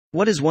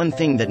What is one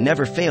thing that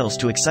never fails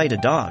to excite a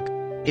dog?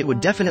 It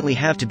would definitely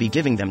have to be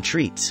giving them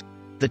treats.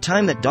 The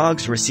time that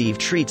dogs receive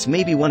treats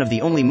may be one of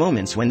the only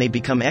moments when they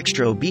become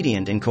extra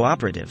obedient and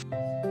cooperative.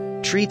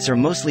 Treats are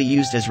mostly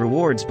used as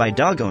rewards by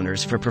dog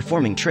owners for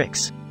performing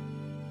tricks.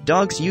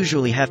 Dogs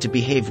usually have to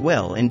behave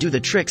well and do the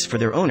tricks for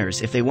their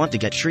owners if they want to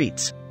get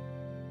treats.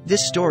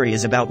 This story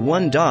is about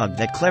one dog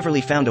that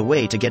cleverly found a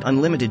way to get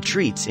unlimited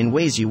treats in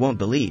ways you won't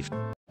believe.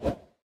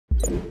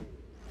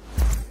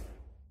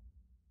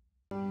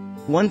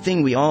 One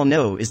thing we all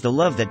know is the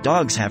love that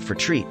dogs have for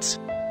treats.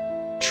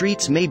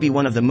 Treats may be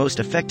one of the most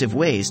effective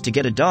ways to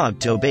get a dog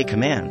to obey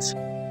commands.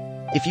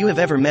 If you have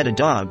ever met a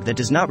dog that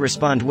does not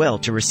respond well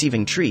to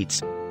receiving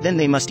treats, then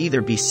they must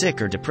either be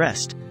sick or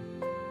depressed.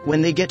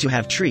 When they get to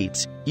have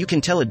treats, you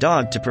can tell a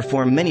dog to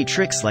perform many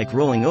tricks like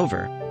rolling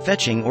over,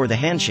 fetching, or the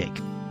handshake.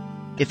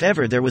 If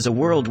ever there was a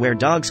world where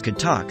dogs could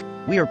talk,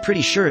 we are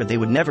pretty sure they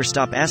would never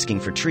stop asking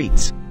for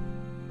treats.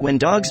 When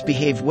dogs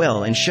behave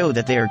well and show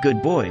that they are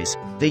good boys,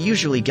 they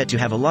usually get to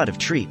have a lot of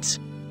treats.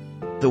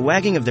 The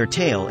wagging of their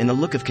tail and the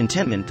look of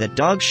contentment that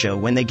dogs show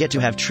when they get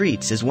to have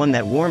treats is one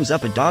that warms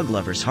up a dog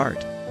lover's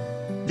heart.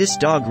 This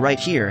dog right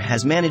here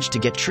has managed to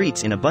get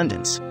treats in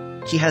abundance.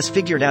 He has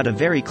figured out a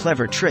very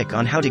clever trick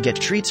on how to get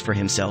treats for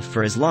himself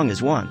for as long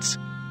as wants.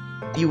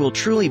 You will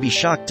truly be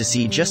shocked to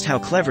see just how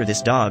clever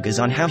this dog is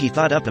on how he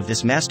thought up of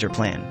this master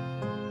plan.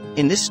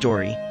 In this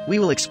story, we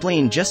will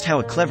explain just how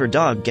a clever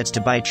dog gets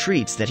to buy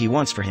treats that he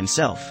wants for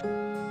himself.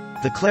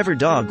 The clever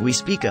dog we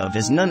speak of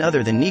is none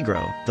other than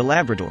Negro, the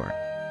Labrador.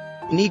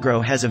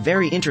 Negro has a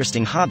very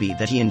interesting hobby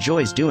that he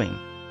enjoys doing.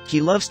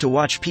 He loves to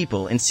watch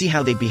people and see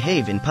how they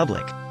behave in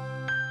public.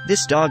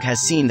 This dog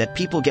has seen that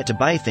people get to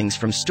buy things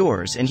from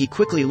stores, and he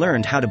quickly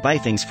learned how to buy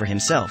things for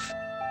himself.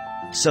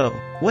 So,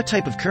 what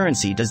type of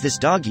currency does this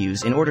dog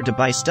use in order to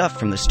buy stuff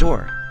from the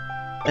store?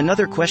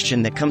 Another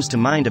question that comes to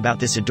mind about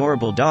this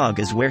adorable dog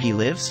is where he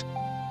lives.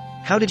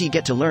 How did he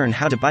get to learn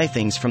how to buy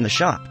things from the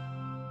shop?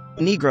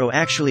 Negro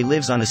actually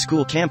lives on a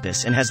school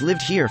campus and has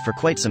lived here for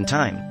quite some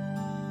time.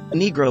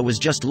 Negro was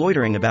just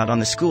loitering about on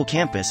the school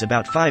campus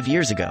about 5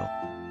 years ago.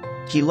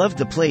 He loved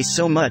the place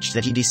so much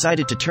that he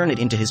decided to turn it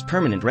into his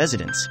permanent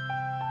residence.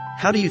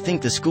 How do you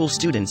think the school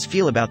students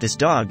feel about this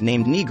dog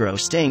named Negro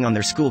staying on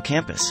their school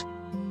campus?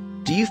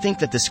 Do you think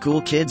that the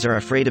school kids are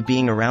afraid of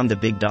being around the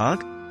big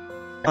dog?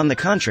 On the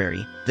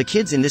contrary, the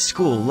kids in this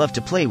school love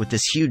to play with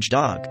this huge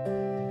dog.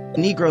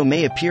 Negro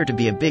may appear to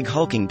be a big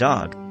hulking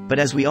dog, but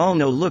as we all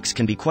know, looks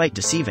can be quite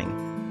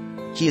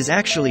deceiving. He is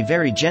actually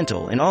very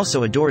gentle and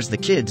also adores the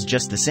kids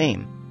just the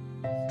same.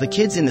 The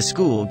kids in the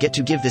school get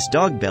to give this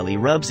dog belly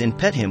rubs and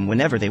pet him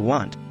whenever they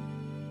want.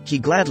 He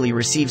gladly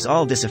receives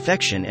all this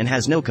affection and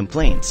has no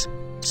complaints.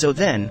 So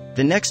then,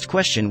 the next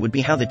question would be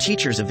how the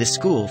teachers of this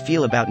school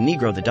feel about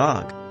Negro the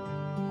dog.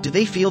 Do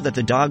they feel that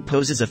the dog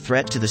poses a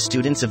threat to the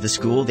students of the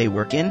school they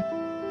work in?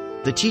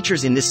 The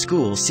teachers in this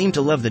school seem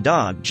to love the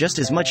dog just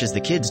as much as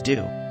the kids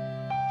do.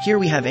 Here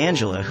we have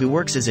Angela, who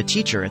works as a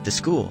teacher at the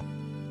school.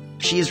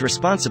 She is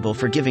responsible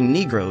for giving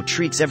Negro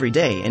treats every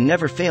day and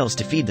never fails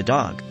to feed the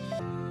dog.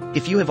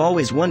 If you have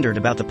always wondered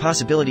about the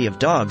possibility of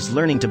dogs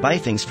learning to buy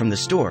things from the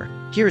store,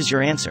 here is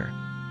your answer.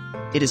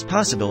 It is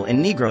possible,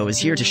 and Negro is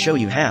here to show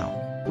you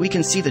how. We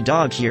can see the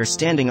dog here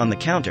standing on the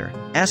counter,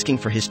 asking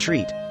for his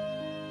treat.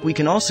 We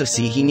can also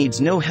see he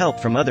needs no help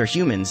from other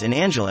humans, and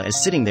Angela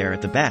is sitting there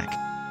at the back.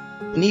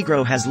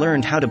 Negro has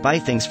learned how to buy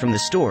things from the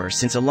store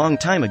since a long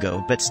time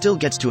ago, but still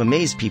gets to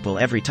amaze people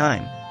every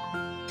time.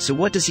 So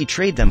what does he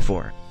trade them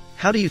for?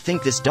 How do you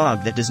think this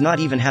dog that does not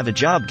even have a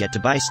job get to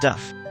buy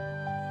stuff?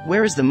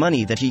 Where is the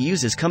money that he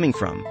uses coming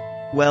from?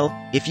 Well,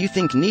 if you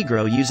think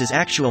Negro uses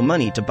actual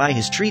money to buy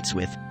his treats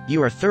with,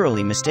 you are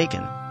thoroughly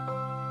mistaken.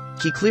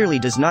 He clearly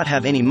does not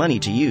have any money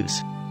to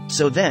use.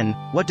 So then,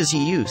 what does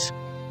he use?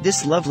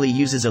 This lovely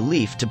uses a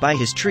leaf to buy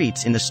his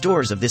treats in the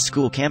stores of this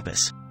school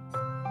campus.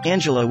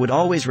 Angela would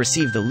always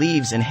receive the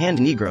leaves and hand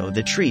Negro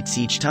the treats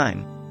each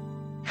time.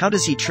 How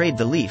does he trade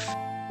the leaf?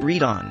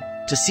 Read on.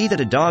 To see that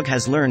a dog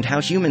has learned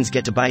how humans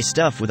get to buy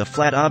stuff with a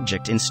flat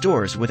object in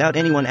stores without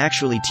anyone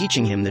actually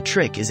teaching him the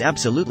trick is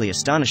absolutely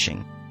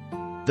astonishing.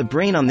 The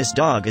brain on this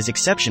dog is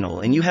exceptional,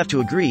 and you have to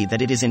agree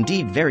that it is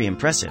indeed very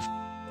impressive.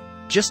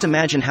 Just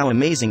imagine how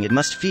amazing it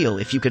must feel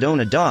if you could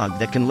own a dog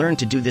that can learn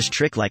to do this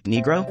trick like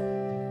Negro.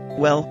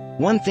 Well,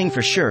 one thing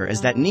for sure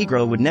is that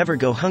Negro would never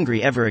go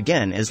hungry ever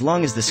again as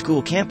long as the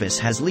school campus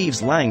has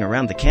leaves lying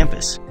around the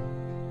campus.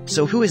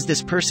 So who is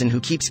this person who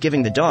keeps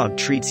giving the dog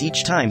treats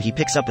each time he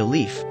picks up a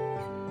leaf?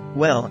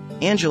 Well,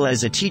 Angela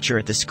is a teacher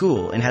at the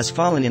school and has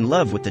fallen in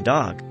love with the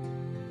dog.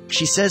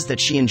 She says that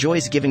she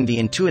enjoys giving the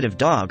intuitive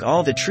dog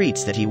all the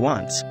treats that he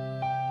wants.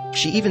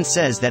 She even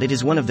says that it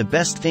is one of the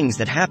best things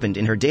that happened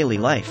in her daily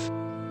life.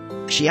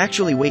 She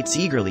actually waits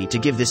eagerly to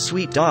give this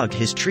sweet dog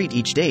his treat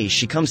each day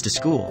she comes to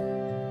school.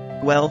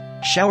 Well,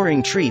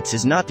 showering treats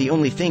is not the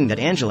only thing that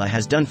Angela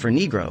has done for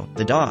Negro,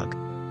 the dog.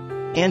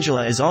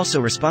 Angela is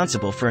also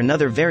responsible for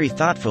another very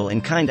thoughtful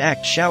and kind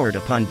act showered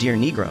upon dear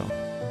Negro.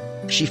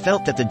 She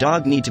felt that the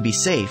dog needed to be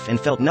safe and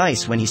felt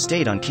nice when he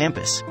stayed on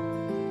campus.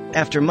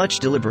 After much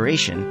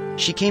deliberation,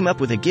 she came up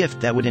with a gift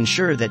that would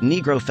ensure that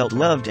Negro felt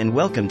loved and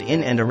welcomed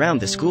in and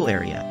around the school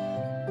area.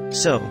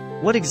 So,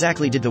 what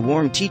exactly did the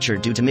warm teacher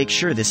do to make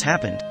sure this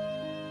happened?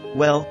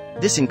 Well,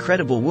 this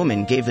incredible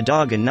woman gave the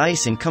dog a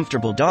nice and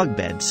comfortable dog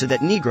bed so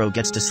that Negro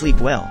gets to sleep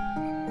well.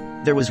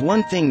 There was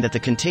one thing that the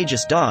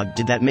contagious dog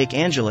did that make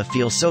Angela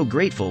feel so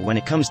grateful when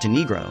it comes to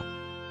Negro.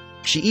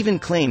 She even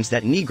claims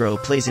that Negro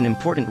plays an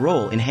important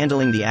role in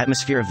handling the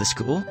atmosphere of the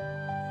school.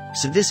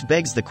 So this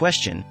begs the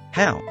question,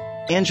 how?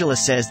 Angela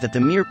says that the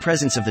mere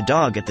presence of the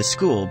dog at the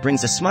school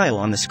brings a smile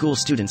on the school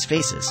students'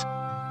 faces.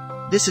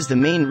 This is the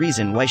main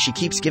reason why she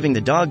keeps giving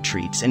the dog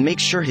treats and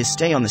makes sure his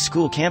stay on the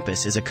school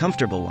campus is a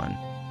comfortable one.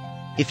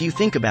 If you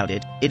think about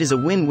it, it is a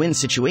win-win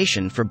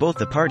situation for both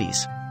the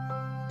parties.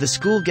 The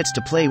school gets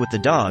to play with the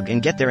dog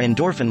and get their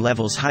endorphin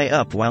levels high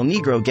up, while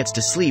Negro gets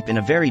to sleep in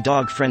a very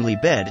dog-friendly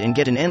bed and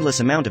get an endless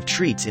amount of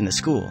treats in the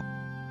school.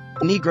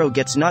 Negro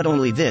gets not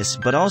only this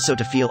but also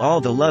to feel all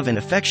the love and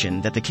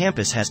affection that the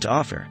campus has to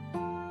offer.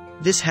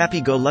 This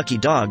happy-go-lucky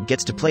dog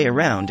gets to play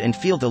around and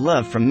feel the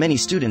love from many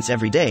students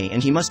every day,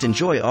 and he must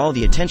enjoy all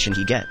the attention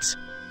he gets.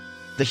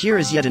 Here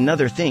is yet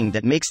another thing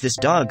that makes this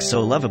dog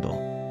so lovable.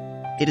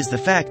 It is the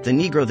fact that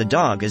Negro the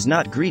dog is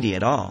not greedy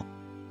at all.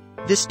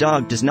 This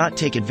dog does not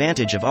take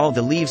advantage of all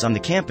the leaves on the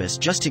campus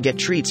just to get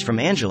treats from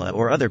Angela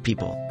or other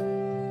people.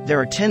 There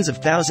are tens of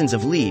thousands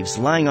of leaves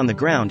lying on the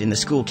ground in the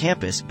school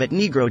campus, but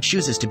Negro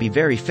chooses to be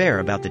very fair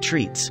about the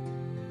treats.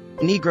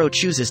 Negro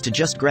chooses to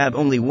just grab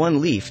only one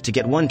leaf to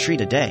get one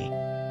treat a day.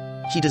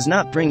 He does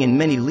not bring in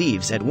many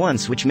leaves at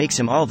once, which makes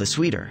him all the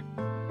sweeter.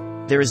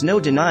 There is no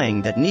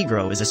denying that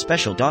Negro is a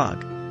special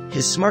dog.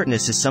 His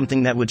smartness is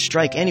something that would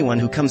strike anyone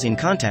who comes in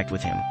contact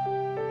with him.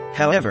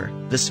 However,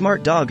 the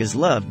smart dog is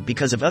loved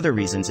because of other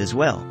reasons as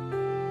well.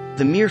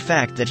 The mere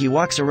fact that he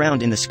walks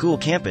around in the school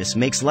campus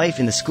makes life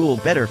in the school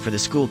better for the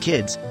school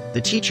kids,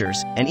 the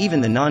teachers, and even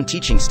the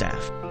non-teaching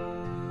staff.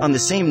 On the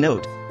same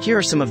note, here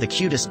are some of the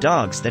cutest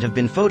dogs that have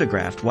been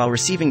photographed while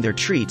receiving their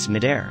treats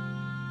mid-air.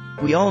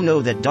 We all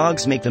know that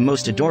dogs make the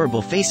most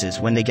adorable faces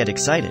when they get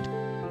excited.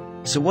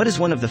 So what is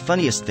one of the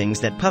funniest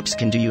things that pups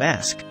can do, you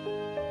ask?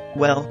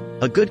 Well,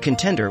 a good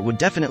contender would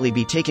definitely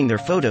be taking their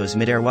photos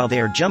mid-air while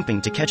they are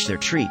jumping to catch their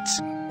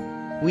treats.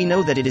 We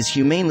know that it is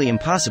humanly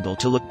impossible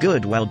to look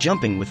good while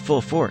jumping with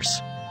full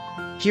force.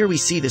 Here we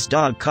see this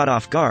dog caught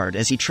off guard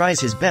as he tries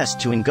his best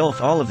to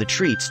engulf all of the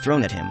treats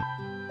thrown at him.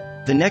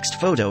 The next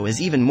photo is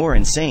even more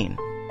insane.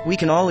 We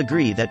can all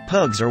agree that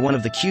pugs are one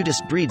of the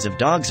cutest breeds of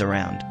dogs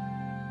around.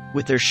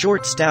 With their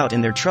short snout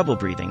and their trouble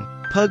breathing,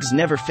 pugs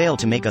never fail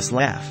to make us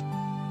laugh.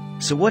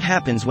 So what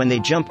happens when they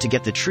jump to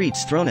get the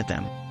treats thrown at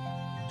them?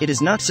 It is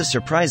not so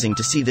surprising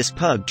to see this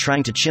pug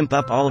trying to chimp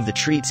up all of the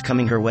treats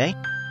coming her way.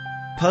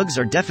 Pugs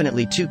are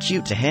definitely too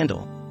cute to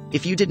handle.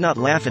 If you did not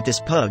laugh at this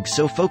pug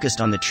so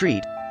focused on the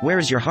treat, where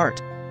is your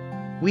heart?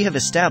 We have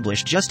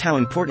established just how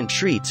important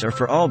treats are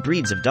for all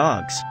breeds of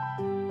dogs.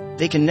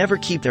 They can never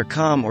keep their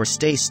calm or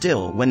stay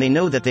still when they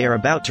know that they are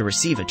about to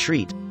receive a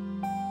treat.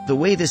 The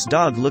way this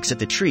dog looks at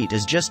the treat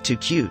is just too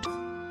cute.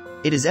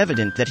 It is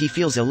evident that he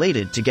feels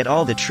elated to get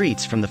all the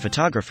treats from the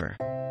photographer.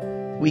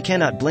 We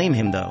cannot blame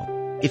him though.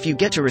 If you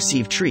get to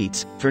receive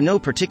treats, for no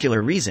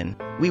particular reason,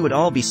 we would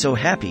all be so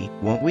happy,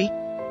 won't we?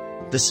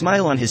 The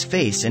smile on his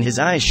face and his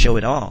eyes show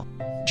it all.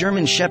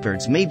 German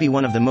Shepherds may be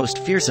one of the most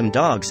fearsome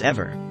dogs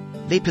ever.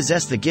 They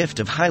possess the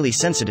gift of highly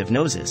sensitive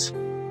noses.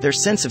 Their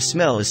sense of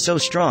smell is so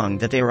strong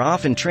that they are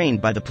often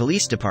trained by the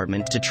police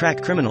department to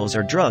track criminals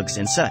or drugs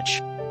and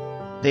such.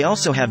 They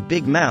also have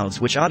big mouths,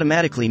 which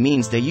automatically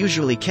means they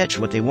usually catch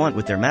what they want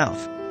with their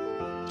mouth.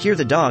 Here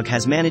the dog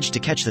has managed to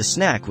catch the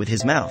snack with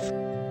his mouth.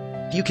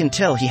 You can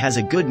tell he has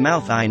a good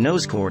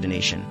mouth-eye-nose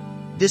coordination.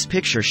 This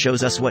picture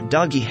shows us what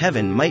doggy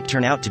heaven might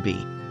turn out to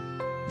be.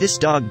 This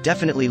dog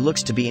definitely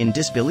looks to be in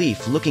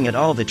disbelief looking at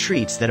all the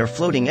treats that are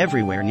floating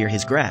everywhere near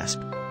his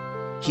grasp.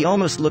 He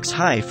almost looks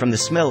high from the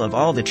smell of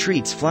all the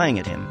treats flying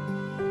at him.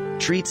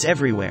 Treats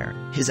everywhere.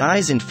 His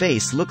eyes and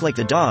face look like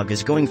the dog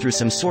is going through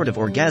some sort of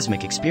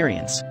orgasmic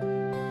experience.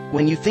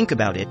 When you think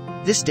about it,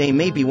 this day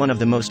may be one of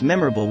the most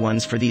memorable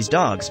ones for these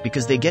dogs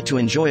because they get to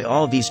enjoy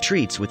all these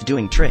treats with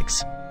doing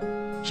tricks.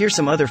 Here's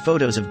some other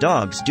photos of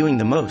dogs doing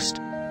the most.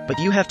 But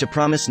you have to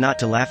promise not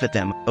to laugh at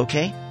them,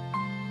 okay?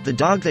 The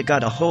dog that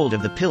got a hold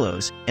of the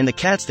pillows, and the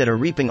cats that are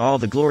reaping all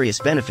the glorious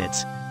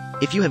benefits.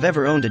 If you have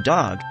ever owned a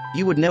dog,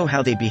 you would know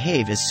how they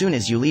behave as soon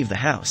as you leave the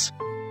house.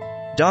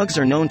 Dogs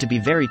are known to be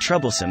very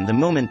troublesome the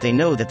moment they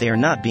know that they are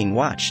not being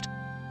watched.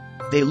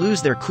 They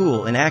lose their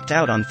cool and act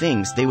out on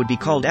things they would be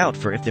called out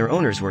for if their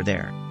owners were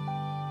there.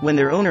 When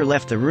their owner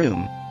left the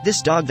room,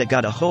 this dog that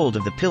got a hold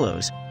of the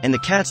pillows, and the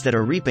cats that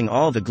are reaping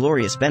all the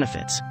glorious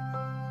benefits.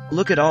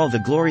 Look at all the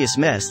glorious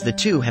mess the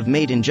two have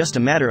made in just a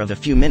matter of a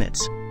few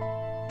minutes.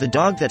 The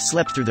dog that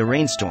slept through the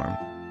rainstorm.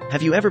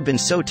 Have you ever been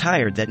so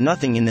tired that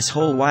nothing in this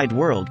whole wide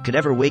world could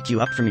ever wake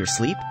you up from your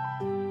sleep?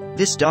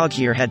 This dog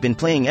here had been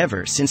playing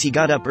ever since he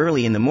got up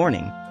early in the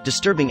morning,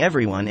 disturbing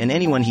everyone and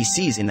anyone he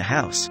sees in the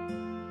house.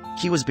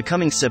 He was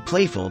becoming so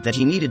playful that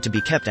he needed to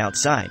be kept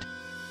outside.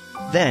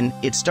 Then,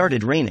 it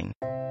started raining.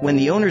 When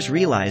the owners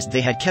realized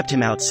they had kept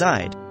him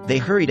outside, they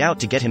hurried out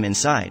to get him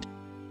inside.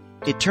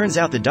 It turns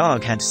out the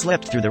dog had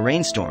slept through the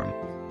rainstorm.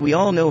 We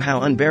all know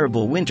how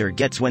unbearable winter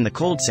gets when the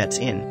cold sets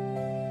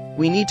in.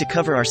 We need to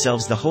cover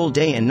ourselves the whole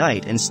day and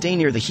night and stay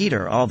near the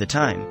heater all the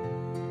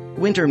time.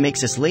 Winter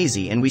makes us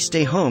lazy and we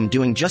stay home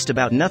doing just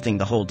about nothing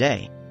the whole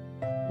day.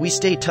 We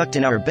stay tucked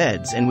in our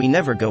beds and we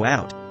never go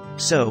out.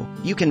 So,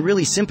 you can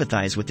really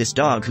sympathize with this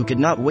dog who could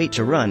not wait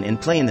to run and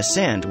play in the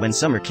sand when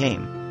summer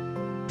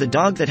came. The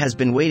dog that has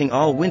been waiting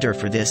all winter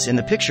for this in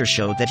the picture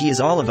showed that he is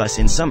all of us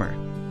in summer.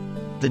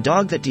 The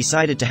dog that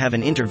decided to have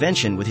an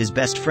intervention with his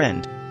best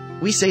friend.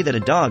 We say that a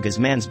dog is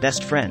man's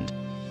best friend.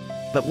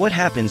 But what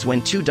happens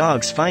when two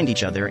dogs find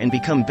each other and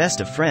become best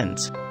of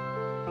friends?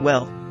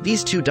 Well,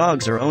 these two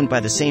dogs are owned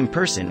by the same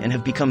person and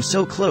have become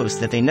so close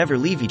that they never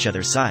leave each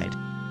other's side.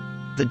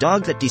 The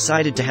dog that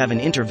decided to have an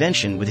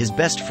intervention with his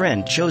best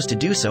friend chose to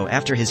do so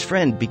after his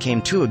friend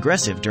became too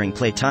aggressive during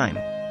playtime.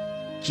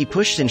 He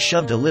pushed and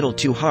shoved a little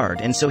too hard,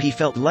 and so he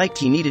felt like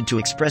he needed to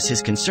express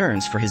his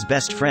concerns for his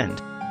best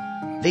friend.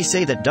 They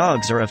say that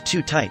dogs are of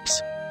two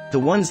types: the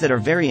ones that are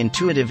very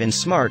intuitive and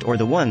smart, or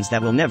the ones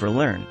that will never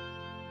learn.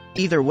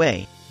 Either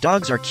way,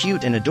 dogs are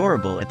cute and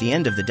adorable at the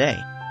end of the day.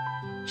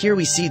 Here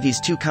we see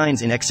these two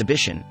kinds in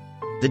exhibition: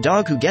 the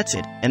dog who gets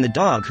it, and the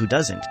dog who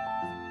doesn't.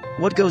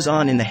 What goes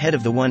on in the head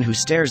of the one who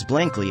stares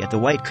blankly at the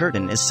white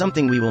curtain is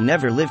something we will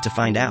never live to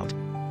find out.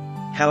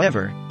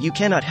 However, you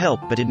cannot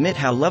help but admit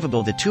how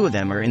lovable the two of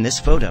them are in this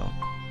photo.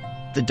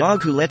 The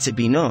dog who lets it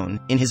be known,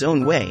 in his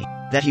own way,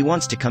 that he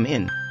wants to come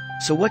in.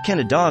 So what can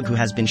a dog who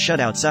has been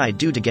shut outside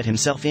do to get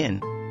himself in?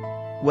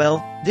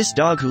 Well, this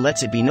dog who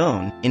lets it be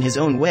known, in his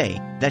own way,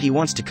 that he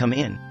wants to come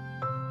in.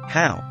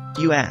 How,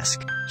 you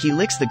ask? He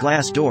licks the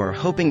glass door,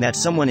 hoping that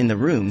someone in the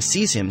room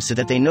sees him so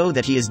that they know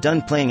that he is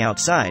done playing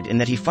outside and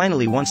that he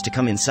finally wants to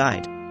come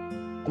inside.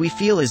 We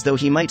feel as though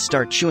he might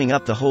start chewing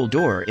up the whole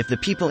door if the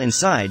people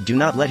inside do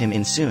not let him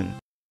in soon.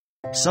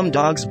 Some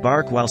dogs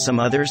bark while some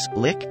others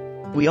lick.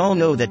 We all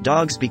know that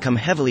dogs become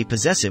heavily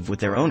possessive with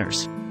their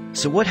owners.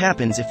 So what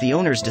happens if the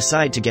owners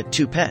decide to get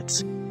two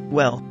pets?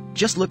 Well,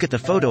 just look at the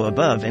photo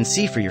above and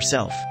see for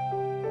yourself.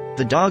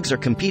 The dogs are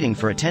competing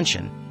for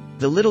attention.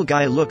 The little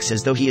guy looks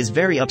as though he is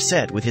very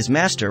upset with his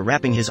master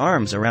wrapping his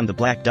arms around the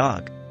black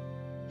dog.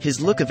 His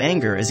look of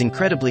anger is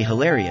incredibly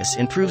hilarious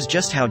and proves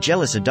just how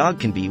jealous a dog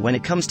can be when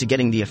it comes to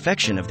getting the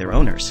affection of their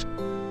owners.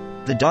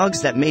 The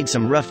dogs that made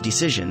some rough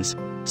decisions.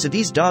 So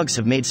these dogs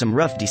have made some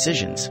rough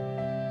decisions.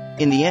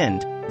 In the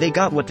end, they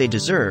got what they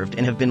deserved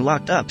and have been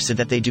locked up so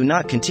that they do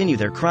not continue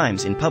their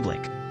crimes in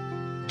public.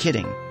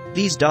 Kidding.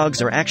 These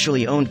dogs are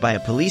actually owned by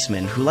a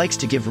policeman who likes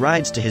to give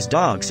rides to his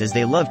dogs as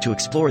they love to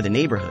explore the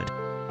neighborhood.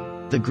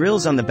 The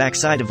grills on the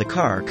backside of the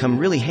car come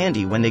really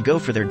handy when they go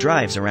for their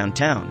drives around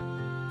town.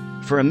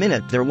 For a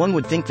minute there one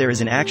would think there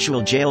is an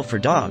actual jail for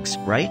dogs,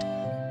 right?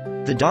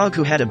 The dog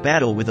who had a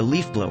battle with a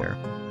leaf blower.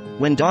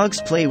 When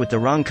dogs play with the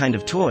wrong kind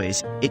of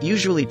toys, it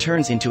usually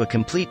turns into a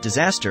complete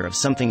disaster of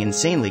something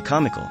insanely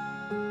comical.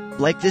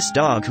 Like this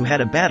dog who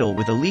had a battle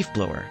with a leaf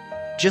blower.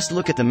 Just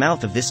look at the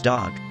mouth of this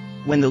dog.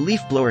 When the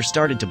leaf blower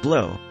started to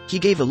blow, he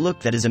gave a look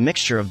that is a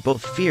mixture of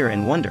both fear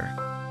and wonder.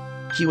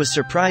 He was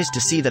surprised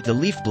to see that the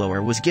leaf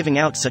blower was giving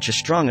out such a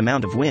strong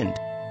amount of wind.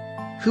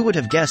 Who would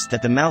have guessed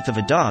that the mouth of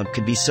a dog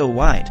could be so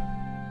wide?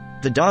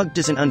 The dog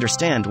doesn't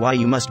understand why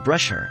you must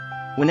brush her.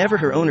 Whenever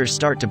her owners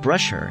start to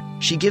brush her,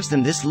 she gives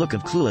them this look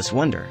of clueless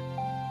wonder.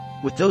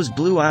 With those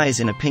blue eyes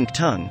and a pink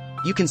tongue,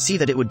 you can see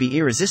that it would be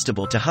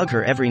irresistible to hug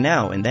her every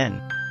now and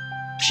then.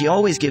 She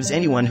always gives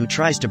anyone who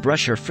tries to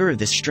brush her fur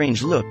this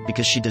strange look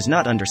because she does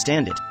not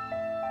understand it.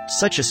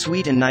 Such a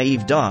sweet and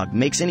naive dog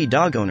makes any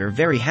dog owner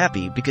very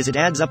happy because it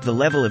adds up the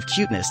level of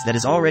cuteness that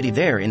is already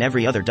there in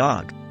every other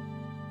dog.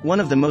 One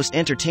of the most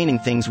entertaining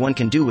things one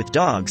can do with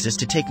dogs is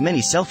to take many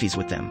selfies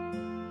with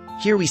them.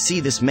 Here we see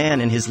this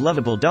man and his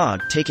lovable dog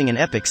taking an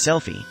epic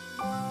selfie.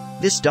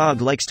 This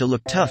dog likes to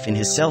look tough in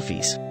his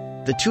selfies.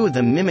 The two of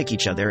them mimic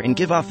each other and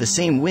give off the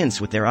same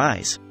wince with their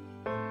eyes.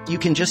 You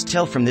can just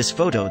tell from this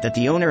photo that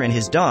the owner and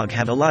his dog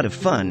have a lot of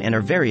fun and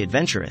are very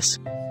adventurous.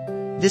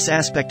 This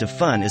aspect of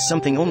fun is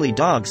something only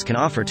dogs can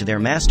offer to their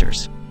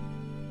masters.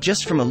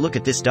 Just from a look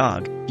at this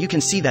dog, you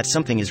can see that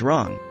something is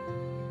wrong.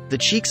 The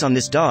cheeks on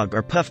this dog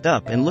are puffed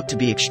up and look to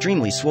be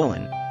extremely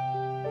swollen.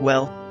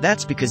 Well,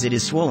 that's because it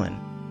is swollen.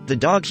 The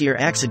dog here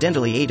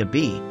accidentally ate a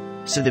bee,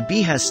 so the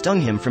bee has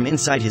stung him from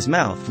inside his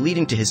mouth,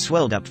 leading to his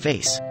swelled up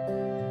face.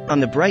 On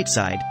the bright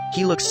side,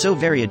 he looks so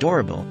very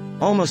adorable,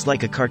 almost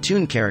like a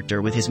cartoon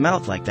character with his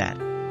mouth like that.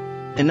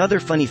 Another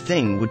funny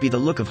thing would be the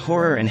look of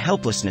horror and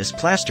helplessness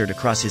plastered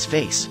across his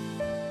face.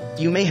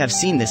 You may have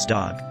seen this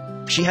dog.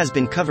 She has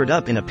been covered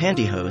up in a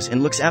pantyhose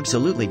and looks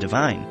absolutely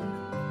divine.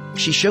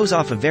 She shows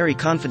off a very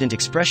confident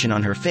expression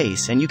on her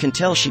face, and you can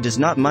tell she does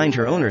not mind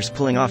her owners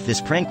pulling off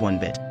this prank one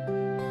bit.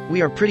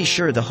 We are pretty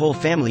sure the whole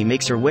family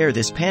makes her wear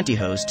this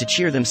pantyhose to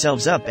cheer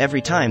themselves up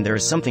every time there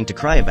is something to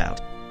cry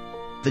about.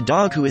 The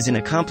dog who is an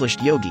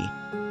accomplished yogi.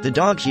 The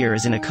dog here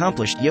is an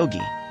accomplished yogi.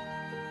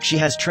 She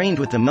has trained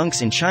with the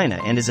monks in China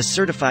and is a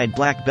certified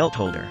black belt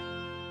holder.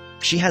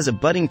 She has a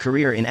budding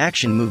career in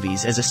action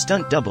movies as a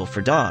stunt double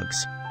for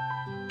dogs.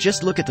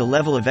 Just look at the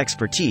level of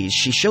expertise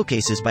she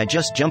showcases by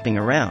just jumping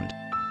around.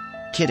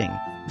 Kidding.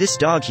 This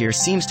dog here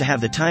seems to have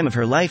the time of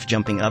her life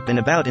jumping up and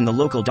about in the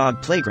local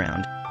dog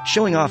playground,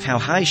 showing off how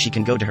high she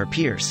can go to her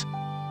peers.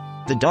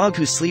 The dog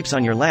who sleeps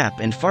on your lap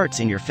and farts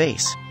in your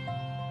face.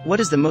 What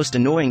is the most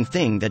annoying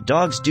thing that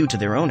dogs do to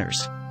their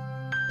owners?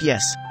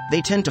 Yes,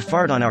 they tend to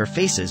fart on our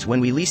faces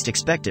when we least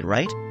expect it,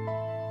 right?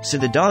 So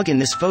the dog in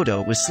this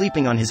photo was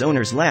sleeping on his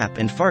owner's lap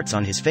and farts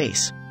on his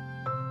face.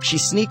 She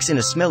sneaks in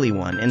a smelly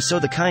one, and so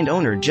the kind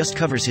owner just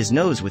covers his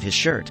nose with his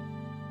shirt.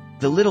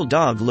 The little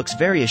dog looks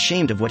very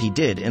ashamed of what he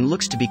did and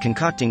looks to be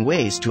concocting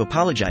ways to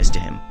apologize to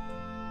him.